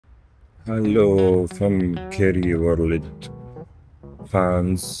Hello from Kerry World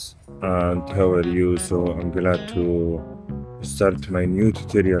fans, and how are you? So I'm glad to start my new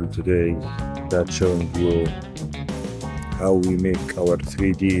tutorial today that showing you how we make our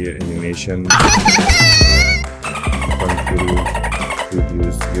 3D animation fun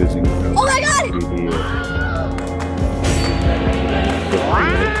videos using 3D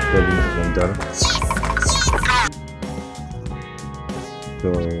Blender. So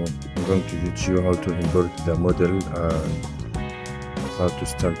I'm going to teach you how to import the model and how to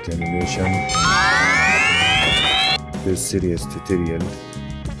start the animation. This serious tutorial.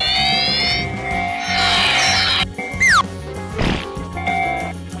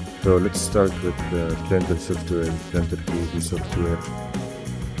 So let's start with the Blender software, Blender 3D software.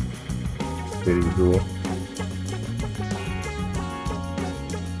 There you go.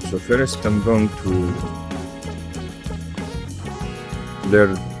 So first I'm going to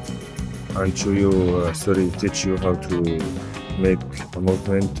learn and show you, teach you how to make a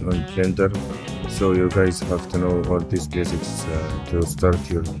movement on Blender. So you guys have to know all these basics to start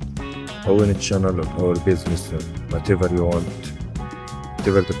your own channel or business, whatever you want,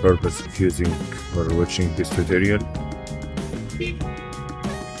 whatever the purpose of using or watching this tutorial.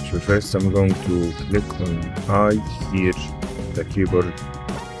 So first I'm going to click on I here, the keyboard,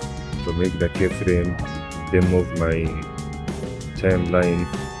 to make the keyframe, then move my timeline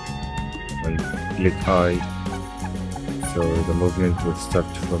and click I. So the movement will start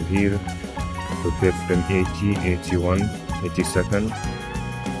from here to keyframe 80, 81, 82nd,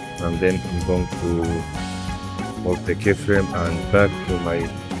 and then I'm going to move the keyframe and back to my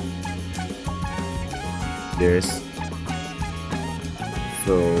desk.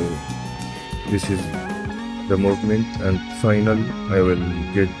 So this is the movement, and final I will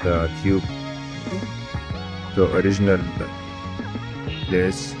get the cube to original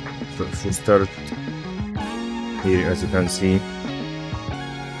place. So if we start here, as you can see,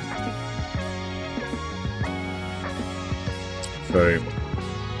 sorry.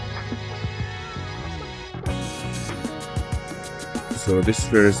 So this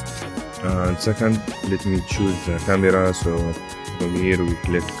first and second, let me choose the camera. So from here we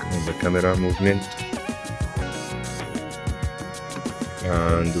click on the camera movement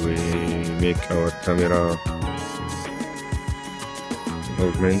and we make our camera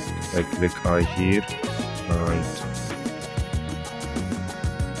movement. I click I here and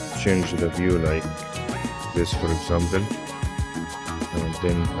change the view like this, for example, and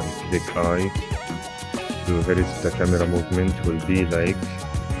then I click I. So here is the camera movement will be like.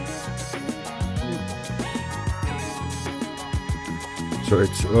 So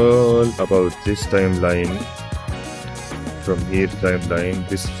it's all about this timeline. From here, timeline,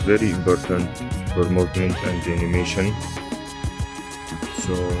 this is very important for movement and animation.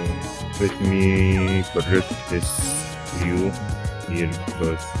 So let me correct this view here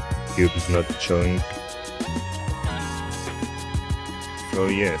because cube is not showing. So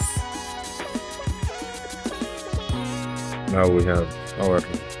yes, now we have our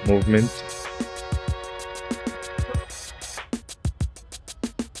movement.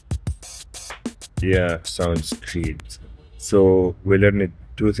 Yeah, sounds great. So we learned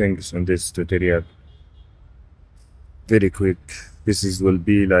two things in this tutorial. Very quick. This will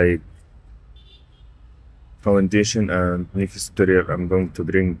be like foundation, and next tutorial I'm going to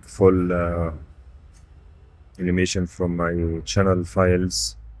bring full animation from my channel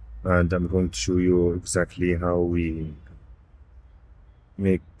files, and I'm going to show you exactly how we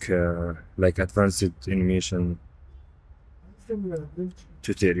make like advanced animation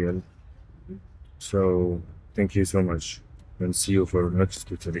tutorial. So thank you so much, and see you for next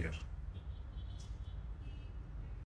tutorial.